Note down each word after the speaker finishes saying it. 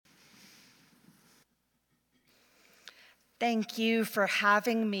Thank you for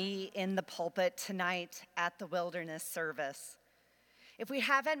having me in the pulpit tonight at the Wilderness Service. If we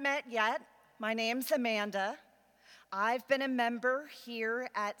haven't met yet, my name's Amanda. I've been a member here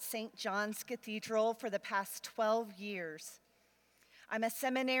at St. John's Cathedral for the past 12 years. I'm a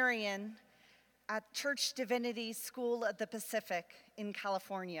seminarian at Church Divinity School of the Pacific in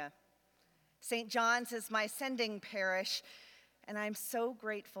California. St. John's is my sending parish, and I'm so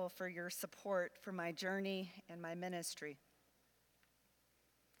grateful for your support for my journey and my ministry.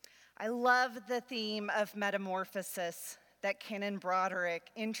 I love the theme of metamorphosis that Canon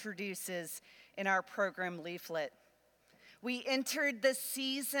Broderick introduces in our program leaflet. We entered the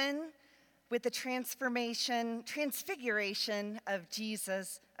season with the transfiguration of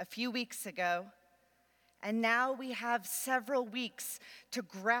Jesus a few weeks ago, and now we have several weeks to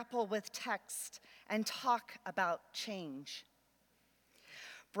grapple with text and talk about change.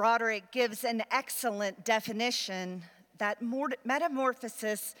 Broderick gives an excellent definition that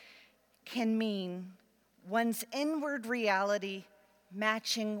metamorphosis can mean one's inward reality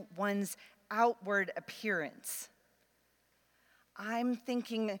matching one's outward appearance. I'm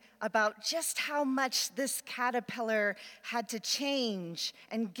thinking about just how much this caterpillar had to change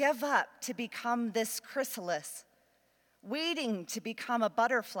and give up to become this chrysalis, waiting to become a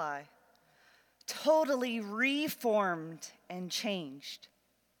butterfly, totally reformed and changed.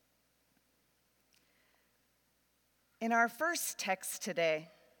 In our first text today,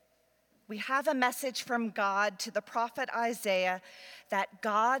 we have a message from God to the prophet Isaiah that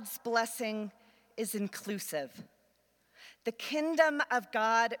God's blessing is inclusive. The kingdom of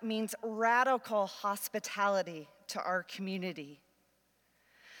God means radical hospitality to our community.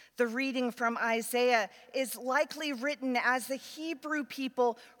 The reading from Isaiah is likely written as the Hebrew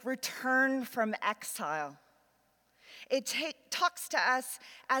people return from exile. It talks to us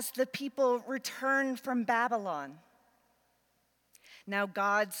as the people return from Babylon. Now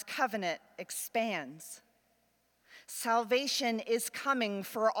God's covenant expands. Salvation is coming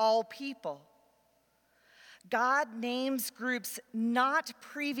for all people. God names groups not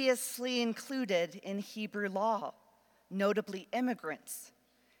previously included in Hebrew law, notably immigrants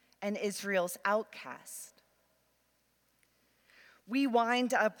and Israel's outcast. We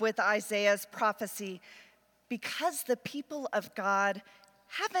wind up with Isaiah's prophecy because the people of God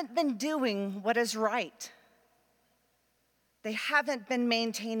haven't been doing what is right. They haven't been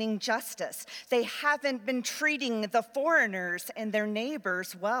maintaining justice. They haven't been treating the foreigners and their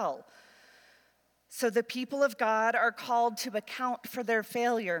neighbors well. So the people of God are called to account for their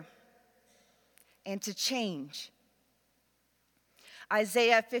failure and to change.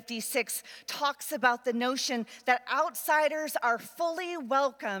 Isaiah 56 talks about the notion that outsiders are fully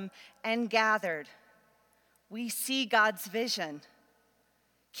welcome and gathered. We see God's vision.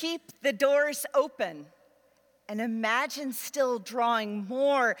 Keep the doors open. And imagine still drawing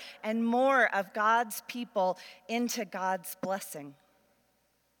more and more of God's people into God's blessing.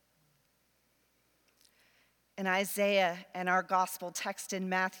 In Isaiah and our gospel text in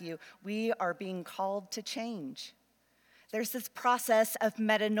Matthew, we are being called to change. There's this process of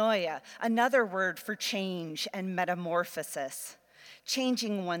metanoia, another word for change and metamorphosis,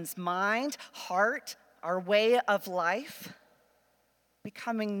 changing one's mind, heart, our way of life,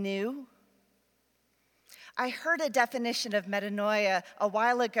 becoming new. I heard a definition of metanoia a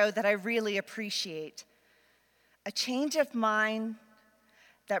while ago that I really appreciate. A change of mind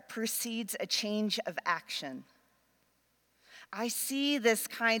that precedes a change of action. I see this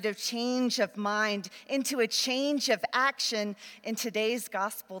kind of change of mind into a change of action in today's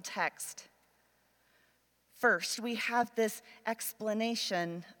gospel text. First, we have this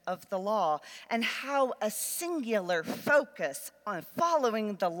explanation of the law and how a singular focus on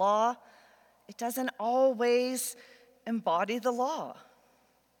following the law, it doesn't always embody the law.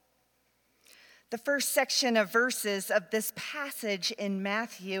 The first section of verses of this passage in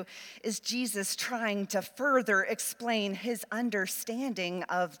Matthew is Jesus trying to further explain his understanding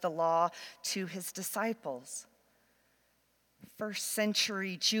of the law to his disciples. First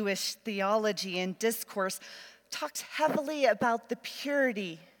century Jewish theology and discourse talked heavily about the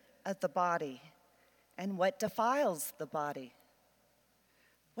purity of the body and what defiles the body,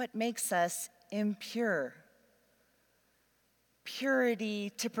 what makes us impure. Purity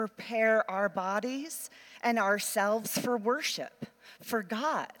to prepare our bodies and ourselves for worship, for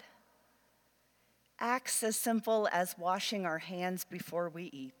God. Acts as simple as washing our hands before we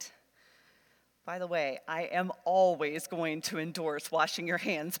eat. By the way, I am always going to endorse washing your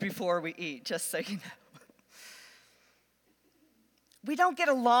hands before we eat, just so you know. We don't get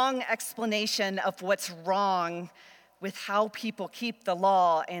a long explanation of what's wrong with how people keep the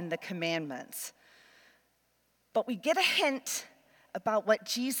law and the commandments. But we get a hint about what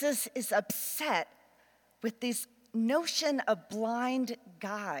Jesus is upset with this notion of blind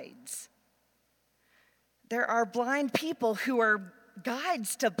guides. There are blind people who are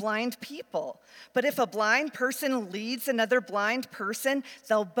guides to blind people. But if a blind person leads another blind person,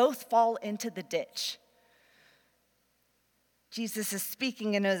 they'll both fall into the ditch. Jesus is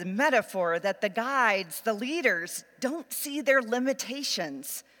speaking in a metaphor that the guides, the leaders, don't see their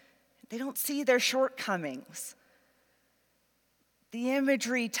limitations. They don't see their shortcomings. The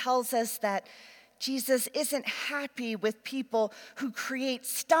imagery tells us that Jesus isn't happy with people who create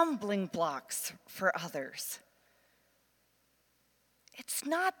stumbling blocks for others. It's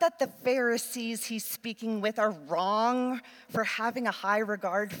not that the Pharisees he's speaking with are wrong for having a high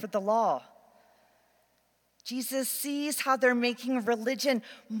regard for the law. Jesus sees how they're making religion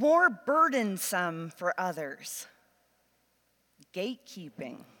more burdensome for others.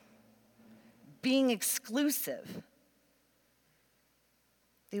 Gatekeeping, being exclusive.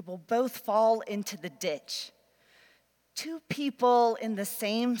 They will both fall into the ditch. Two people in the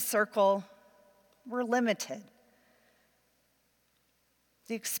same circle were limited.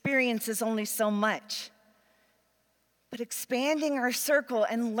 The experience is only so much. But expanding our circle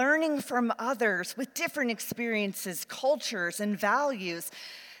and learning from others with different experiences, cultures, and values,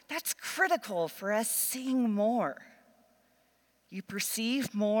 that's critical for us seeing more. You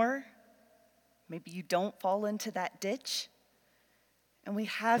perceive more, maybe you don't fall into that ditch, and we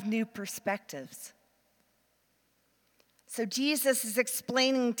have new perspectives. So Jesus is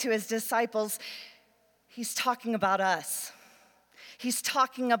explaining to his disciples, he's talking about us. He's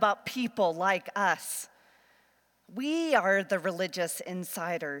talking about people like us. We are the religious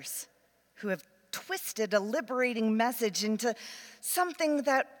insiders who have twisted a liberating message into something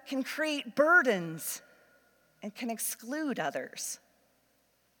that can create burdens and can exclude others.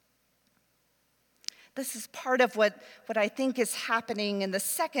 This is part of what I think is happening in the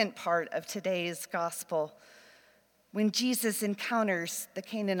second part of today's gospel when Jesus encounters the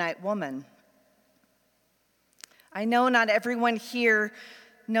Canaanite woman. I know not everyone here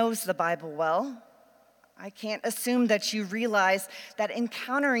knows the Bible well. I can't assume that you realize that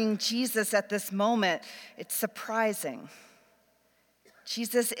encountering Jesus at this moment, it's surprising.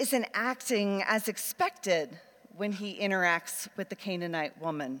 Jesus isn't acting as expected when he interacts with the Canaanite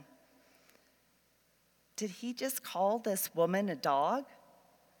woman. Did he just call this woman a dog?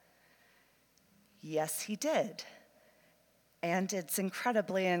 Yes, he did. And it's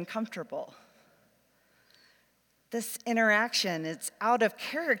incredibly uncomfortable. This interaction is out of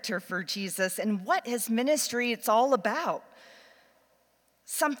character for Jesus and what his ministry it's all about.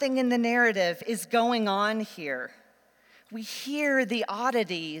 Something in the narrative is going on here. We hear the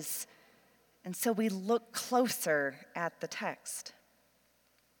oddities, and so we look closer at the text.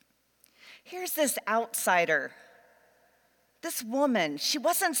 Here's this outsider, this woman. She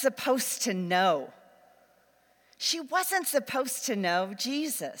wasn't supposed to know. She wasn't supposed to know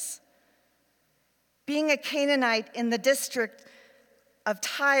Jesus. Being a Canaanite in the district of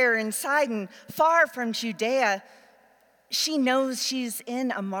Tyre and Sidon, far from Judea, she knows she's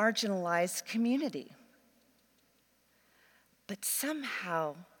in a marginalized community. But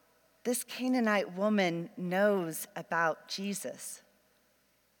somehow, this Canaanite woman knows about Jesus.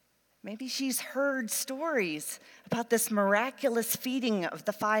 Maybe she's heard stories about this miraculous feeding of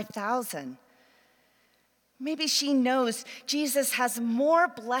the 5,000. Maybe she knows Jesus has more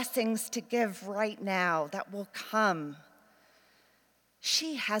blessings to give right now that will come.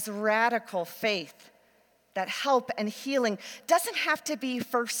 She has radical faith that help and healing doesn't have to be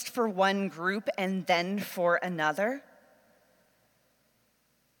first for one group and then for another.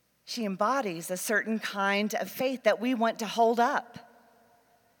 She embodies a certain kind of faith that we want to hold up.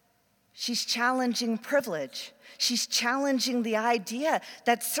 She's challenging privilege. She's challenging the idea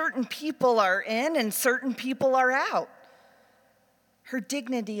that certain people are in and certain people are out. Her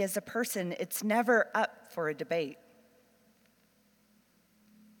dignity as a person, it's never up for a debate.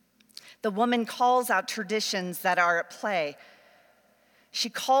 The woman calls out traditions that are at play. She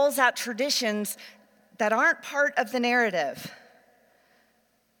calls out traditions that aren't part of the narrative.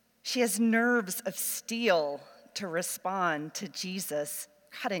 She has nerves of steel to respond to Jesus'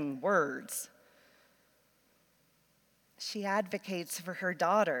 cutting words. She advocates for her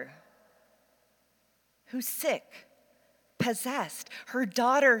daughter, who's sick, possessed. Her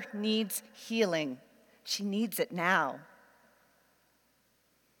daughter needs healing. She needs it now.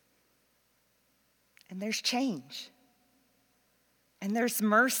 And there's change. And there's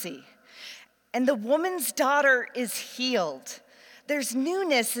mercy. And the woman's daughter is healed. There's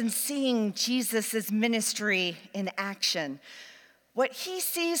newness in seeing Jesus' ministry in action. What he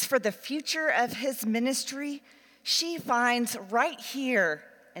sees for the future of his ministry she finds right here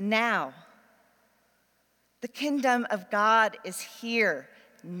and now. The kingdom of God is here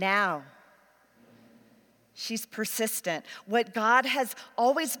now. She's persistent. What God has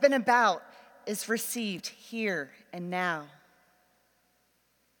always been about is received here and now.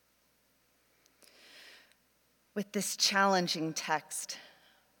 With this challenging text,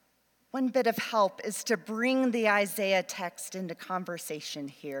 one bit of help is to bring the Isaiah text into conversation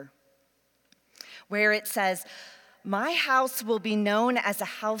here, where it says, "My house will be known as a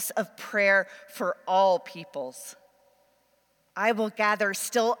house of prayer for all peoples. I will gather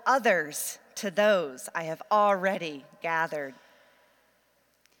still others to those I have already gathered."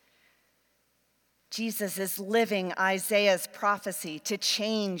 Jesus is living Isaiah's prophecy to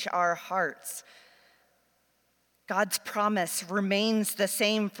change our hearts. God's promise remains the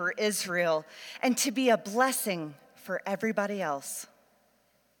same for Israel and to be a blessing for everybody else.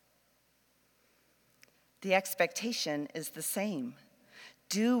 The expectation is the same.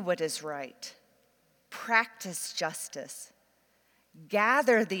 Do what is right. Practice justice.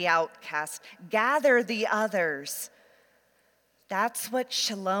 Gather the outcast. Gather the others. That's what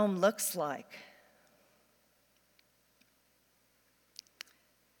shalom looks like.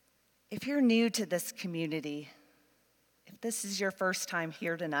 If you're new to this community, if this is your first time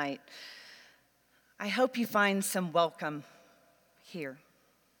here tonight, I hope you find some welcome here.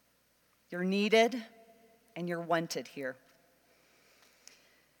 You're needed and you're wanted here.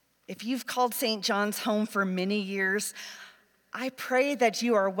 If you've called St. John's home for many years, I pray that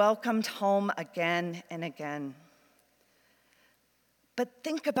you are welcomed home again and again. But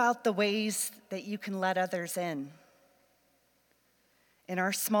think about the ways that you can let others in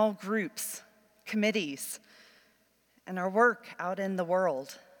our small groups, committees, and our work out in the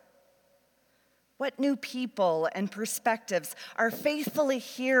world. What new people and perspectives are faithfully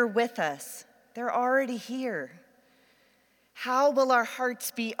here with us? They're already here. How will our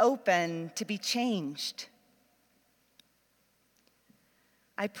hearts be open to be changed?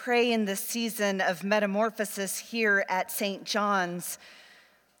 I pray in this season of metamorphosis here at St. John's,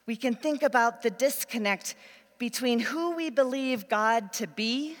 we can think about the disconnect between who we believe God to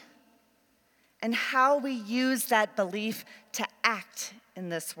be and how we use that belief to act in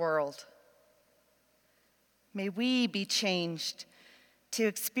this world. May we be changed to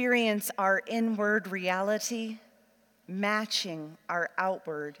experience our inward reality matching our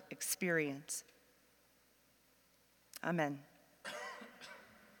outward experience. Amen.